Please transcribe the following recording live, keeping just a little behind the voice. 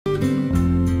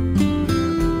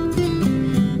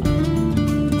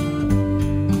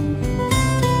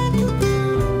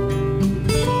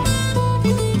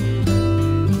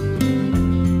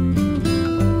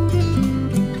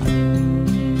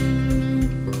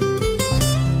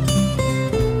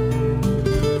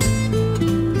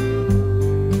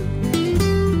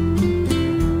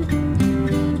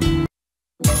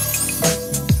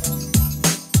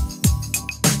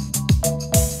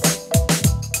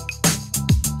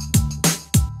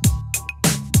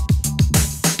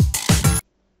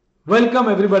Welcome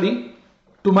everybody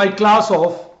to my class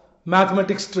of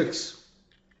mathematics tricks.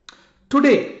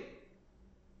 Today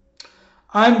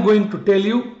I am going to tell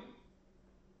you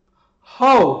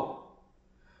how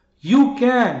you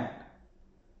can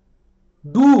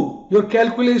do your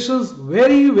calculations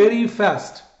very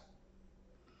fast.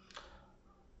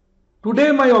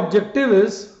 Today my objective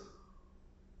is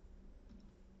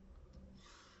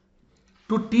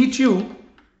to teach you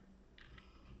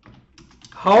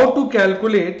how to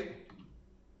calculate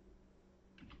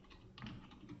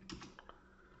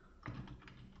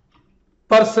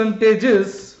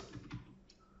percentages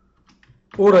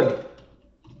orally.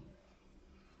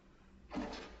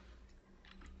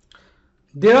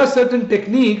 There are certain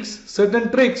techniques,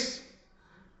 certain tricks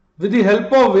with the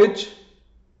help of which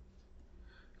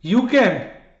you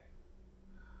can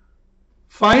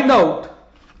find out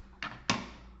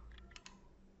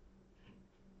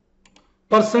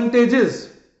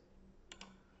percentages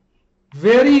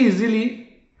very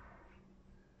easily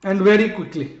and very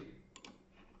quickly.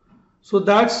 So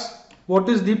that's what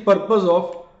is the purpose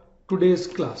of today's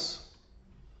class.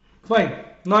 Fine.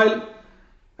 Now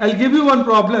I'll give you one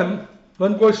problem,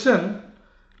 one question.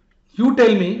 You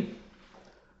tell me,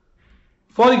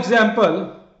 for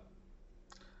example,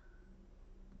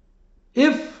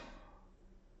 if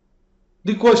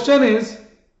the question is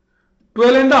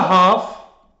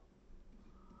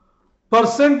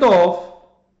 12.5% of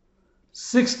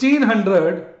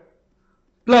 1600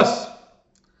 plus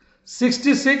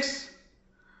 66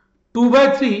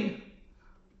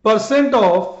 2/3%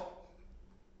 of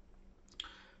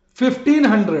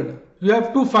 1500. You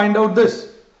have to find out this.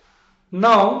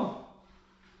 Now,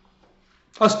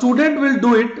 a student will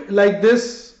do it like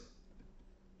this.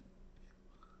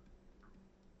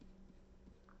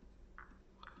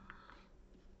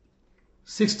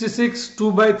 (66)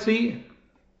 2/3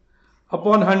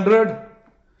 upon 100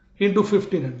 into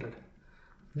 1500.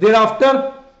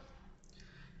 Thereafter,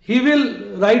 he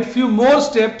will write few more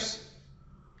steps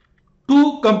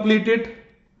to complete it,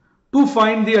 to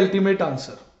find the ultimate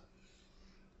answer.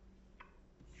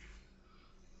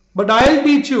 But I'll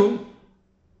teach you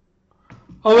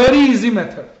a very easy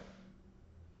method.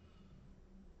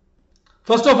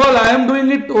 First of all, I am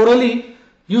doing it orally.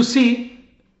 You see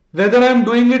whether I am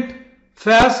doing it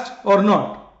fast or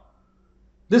not.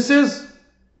 This is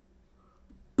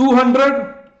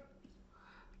 200.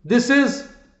 This is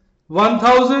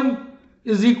 1000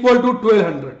 is equal to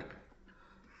 1200.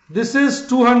 This is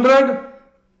 200.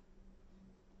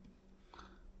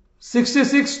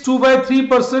 66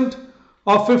 2/3%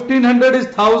 of 1500 is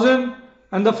 1000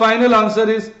 and the final answer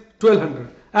is 1200.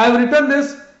 I have written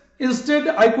this. Instead,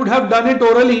 I could have done it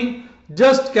orally,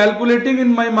 just calculating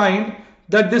in my mind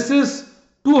that this is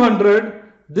 200,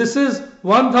 this is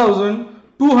 1000,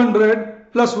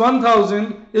 200 plus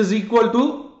 1000 is equal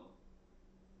to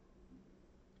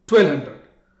 1200.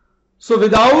 So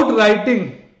without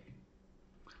writing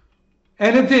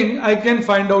anything, I can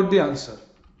find out the answer.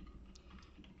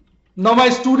 Now my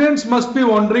students must be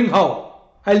wondering how.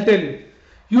 I'll tell you.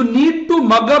 You need to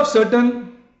mug up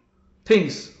certain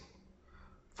things.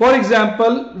 For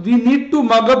example, we need to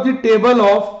mug up the table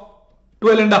of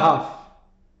 12.5.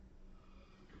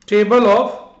 Table of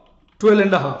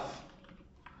 12.5.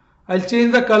 I'll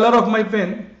change the color of my pen.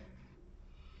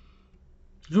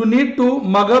 You need to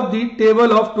mug up the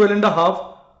table of 12.5.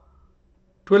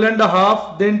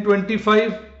 12.5, then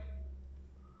 25,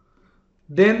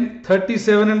 then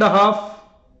 37.5,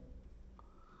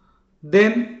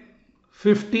 then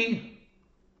 50,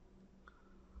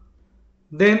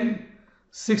 then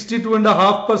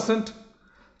 62.5%.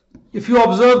 If you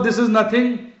observe, this is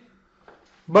nothing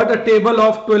but a table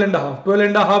of 12.5.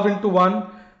 12.5 into 1,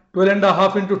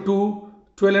 12.5 into 2,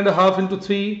 12.5 into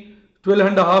 3,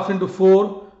 12.5 into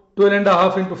 4,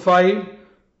 12.5 into 5,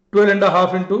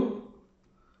 12.5 into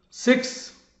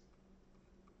 6,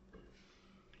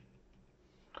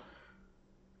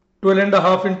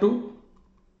 12.5 into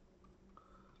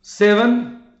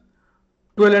 7,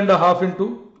 12.5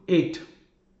 into 8.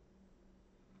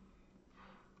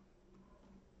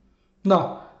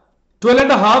 Now,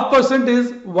 12.5%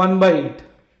 is 1/8.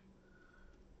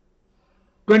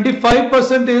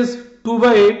 25% is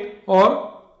 2/8,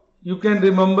 or you can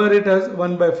remember it as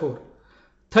 1/4.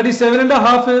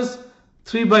 37.5 is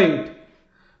 3/8.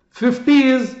 50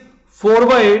 is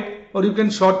 4/8, or you can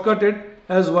shortcut it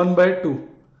as 1/2.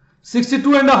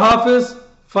 62.5 is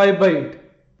 5/8.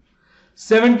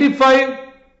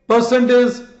 75%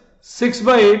 is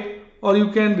 6/8, or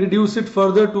you can reduce it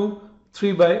further to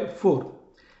 3/4.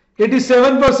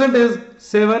 87% is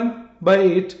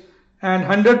 7/8, and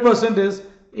 100% is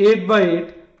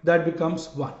 8/8. That becomes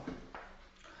 1.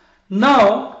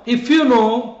 Now, if you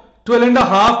know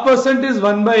 12.5% is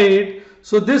 1 by 8,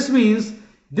 so this means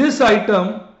this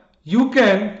item you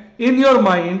can in your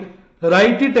mind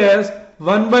write it as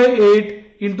 1 by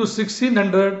 8 into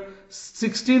 1600,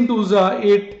 16 to the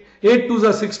 8, 8 to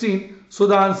the 16, so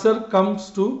the answer comes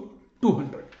to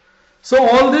 200. So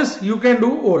all this you can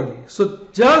do orally. So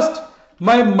just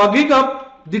by mugging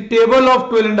up the table of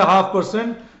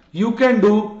 12.5%, you can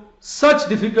do such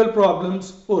difficult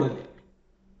problems orally.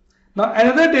 Now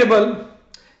another table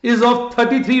is of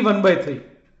 33 1 by 3.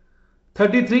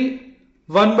 33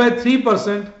 1 by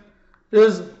 3%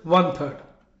 is 1/3.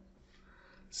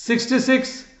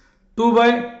 66 2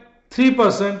 by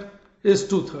 3% is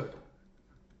 2/3.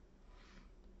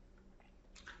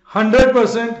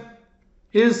 100%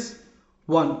 is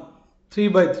 1. 3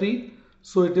 by 3,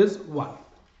 so it is 1.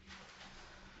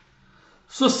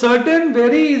 So certain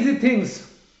very easy things,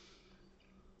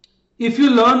 if you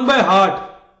learn by heart,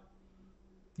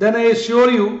 then I assure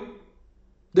you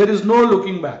there is no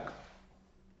looking back.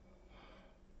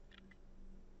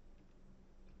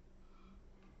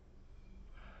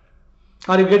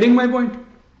 Are you getting my point?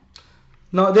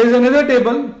 Now there is another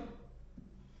table.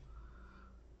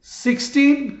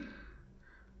 16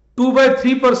 2 by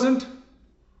 3%,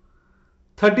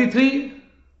 33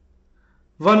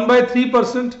 1 by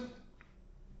 3%,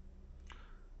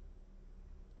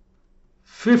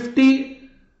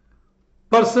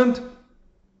 50%,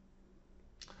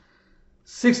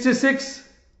 66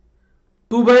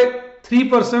 2 by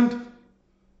 3%,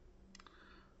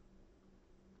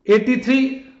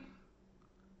 83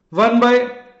 1 by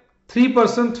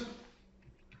 3%,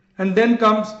 and then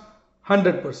comes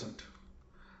 100%.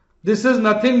 This is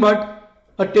nothing but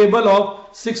a table of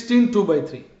 16 2 by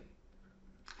 3.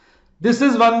 This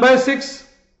is 1 by 6,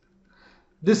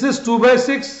 this is 2 by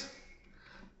 6,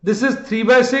 this is 3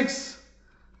 by 6,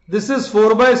 this is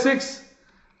 4 by 6,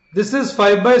 this is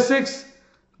 5 by 6,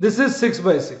 this is 6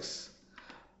 by 6.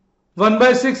 1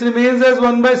 by 6 remains as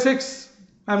 1 by 6.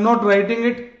 I am not writing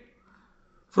it.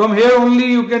 From here only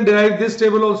you can derive this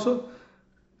table also.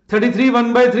 33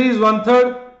 1 by 3 is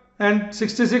 1/3 and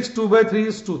 66 2 by 3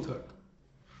 is 2/3.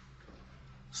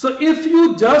 So if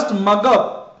you just mug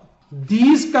up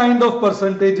these kind of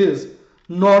percentages,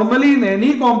 normally in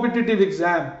any competitive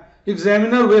exam,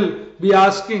 examiner will be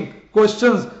asking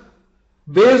questions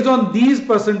based on these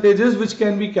percentages which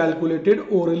can be calculated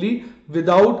orally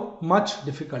without much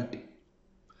difficulty.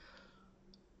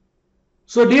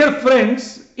 So dear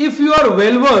friends, if you are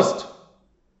well versed,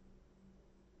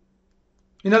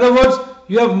 in other words,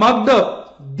 you have mugged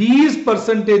up these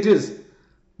percentages,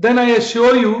 then I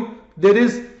assure you there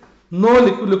is no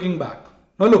looking back.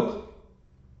 Now look,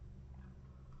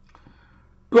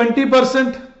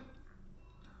 20%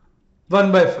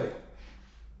 1 by 5,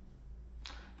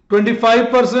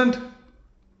 25%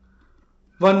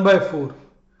 1 by 4,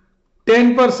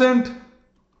 10%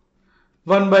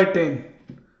 1 by 10,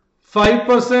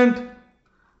 5%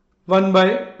 1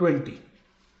 by 20.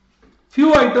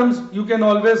 Few items you can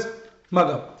always mug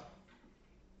up.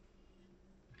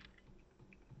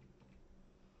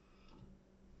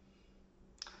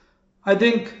 I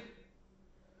think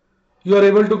you are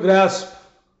able to grasp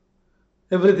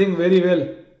everything very well.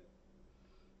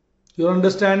 You are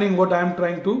understanding what I am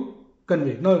trying to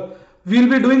convey. Now, we will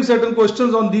be doing certain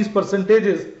questions on these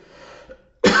percentages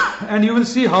and you will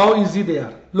see how easy they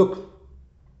are. Look,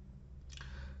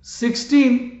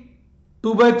 16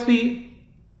 2 by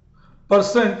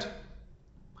 3%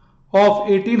 of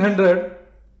 1800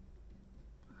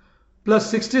 plus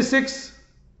 66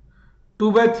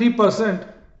 2 by 3%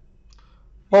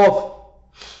 of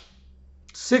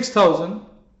 6000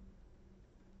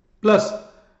 plus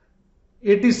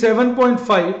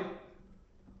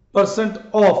 87.5%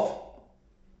 of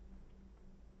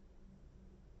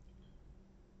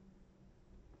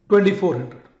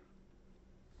 2400.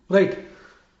 Right.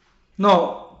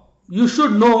 Now you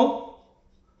should know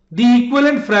the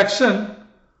equivalent fraction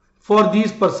for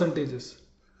these percentages.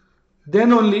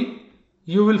 Then only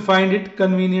you will find it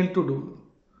convenient to do.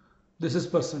 This is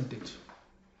percentage.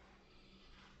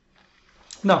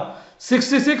 Now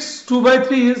 66 2 by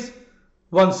 3 is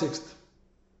 1/6.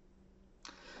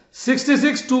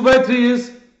 66 2 by 3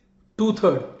 is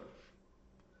 2/3.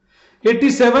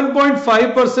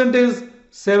 87.5% is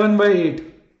 7 by 8.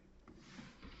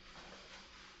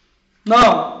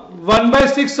 Now 1 by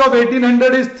 6 of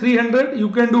 1800 is 300. You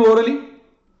can do orally.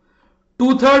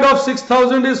 2/3 of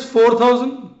 6000 is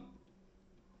 4000.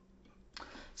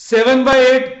 7 by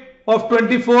 8 of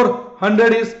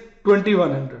 2400 is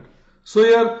 2100. So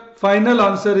your final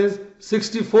answer is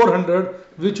 6400,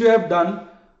 which you have done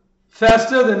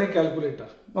faster than a calculator.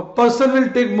 A person will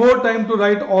take more time to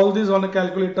write all these on a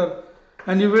calculator,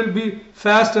 and you will be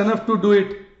fast enough to do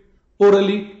it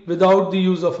orally without the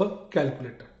use of a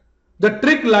calculator. The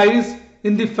trick lies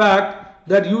in the fact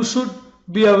that you should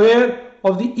be aware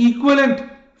of the equivalent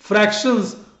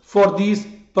fractions for these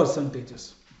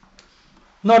percentages.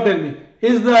 Now tell me,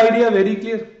 is the idea very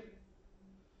clear?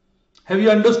 Have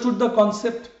you understood the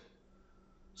concept?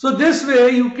 So this way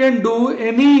you can do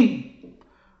any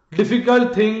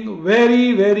difficult thing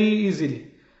very, very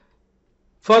easily.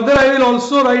 Further, I will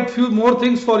also write few more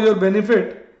things for your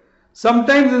benefit.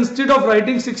 Sometimes instead of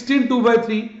writing 16 2 by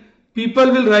 3,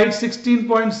 people will write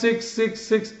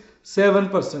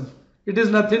 16.6667%. It is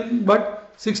nothing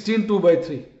but 16 2 by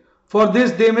 3. For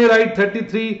this they may write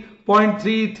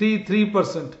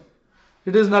 33.333%.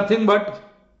 It is nothing but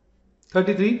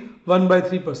 33 1 by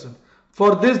 3%.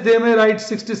 For this they may write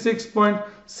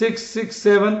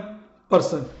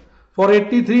 66.667%. For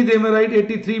 83 they may write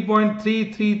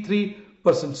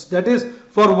 83.333%. That is,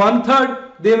 for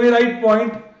 1/3 they may write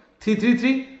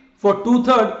 0.333. For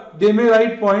 2/3 they may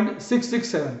write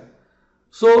 0.667.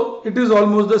 So it is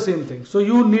almost the same thing. So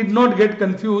you need not get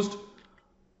confused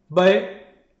by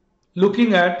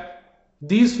looking at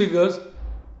these figures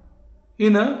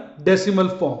in a decimal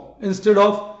form instead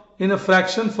of in a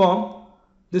fraction form.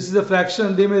 This is a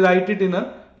fraction, they may write it in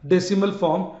a decimal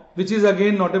form, which is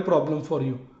again not a problem for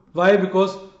you. Why?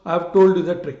 Because I have told you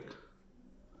the trick.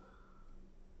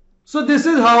 So this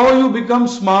is how you become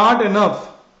smart enough.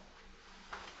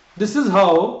 This is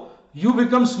how you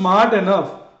become smart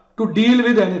enough to deal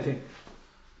with anything.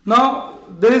 Now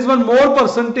there is one more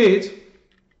percentage.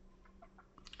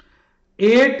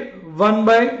 8 1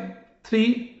 by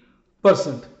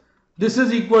 3%. This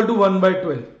is equal to 1 by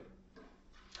 12.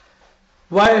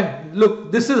 Why?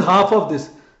 Look, this is half of this.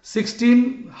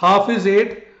 16 half is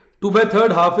 8, 2 by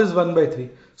 3rd half is 1 by 3.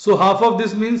 So half of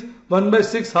this means 1 by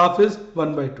 6 half is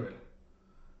 1 by 12.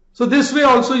 So this way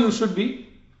also you should be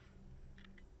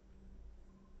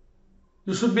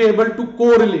able to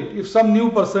correlate if some new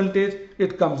percentage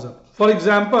it comes up. For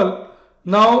example,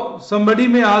 now somebody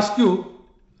may ask you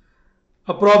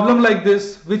a problem like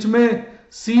this which may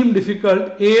seem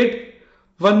difficult. 8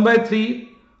 1 by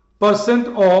 3%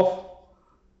 of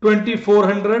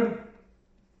 2400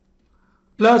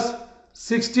 plus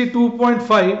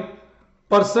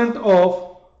 62.5%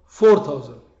 of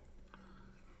 4000.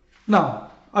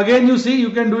 Now again you see, you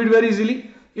can do it very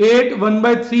easily. 8 1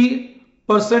 by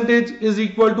 3% is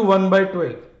equal to 1 by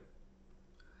 12.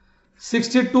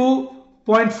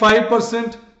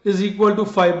 62.5% is equal to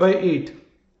 5 by 8.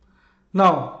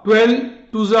 Now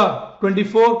 12 2s are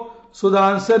 24, so the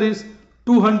answer is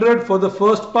 200 for the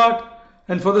first part,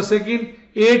 and for the second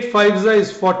 8 5s is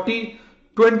 40,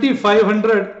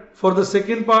 2500 for the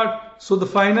second part, so the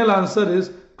final answer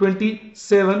is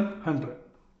 2700.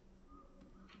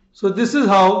 So this is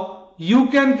how you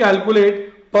can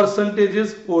calculate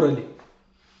percentages orally.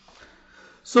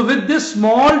 So with this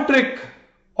small trick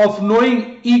of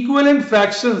knowing equivalent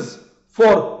fractions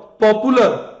for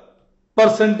popular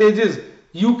percentages,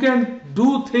 you can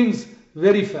do things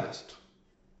very fast.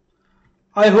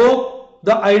 I hope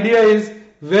the idea is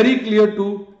very clear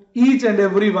to each and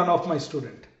every one of my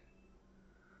students.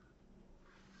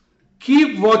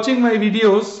 Keep watching my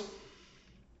videos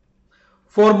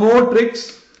for more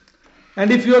tricks,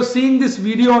 and if you are seeing this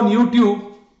video on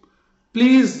YouTube,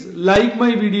 please like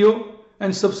my video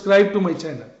and subscribe to my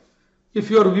channel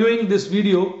if you are viewing this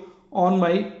video on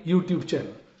my YouTube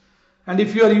channel. And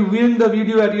if you are viewing the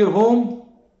video at your home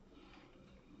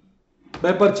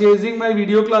by purchasing my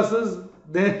video classes,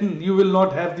 then you will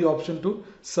not have the option to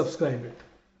subscribe it.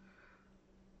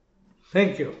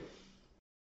 Thank you.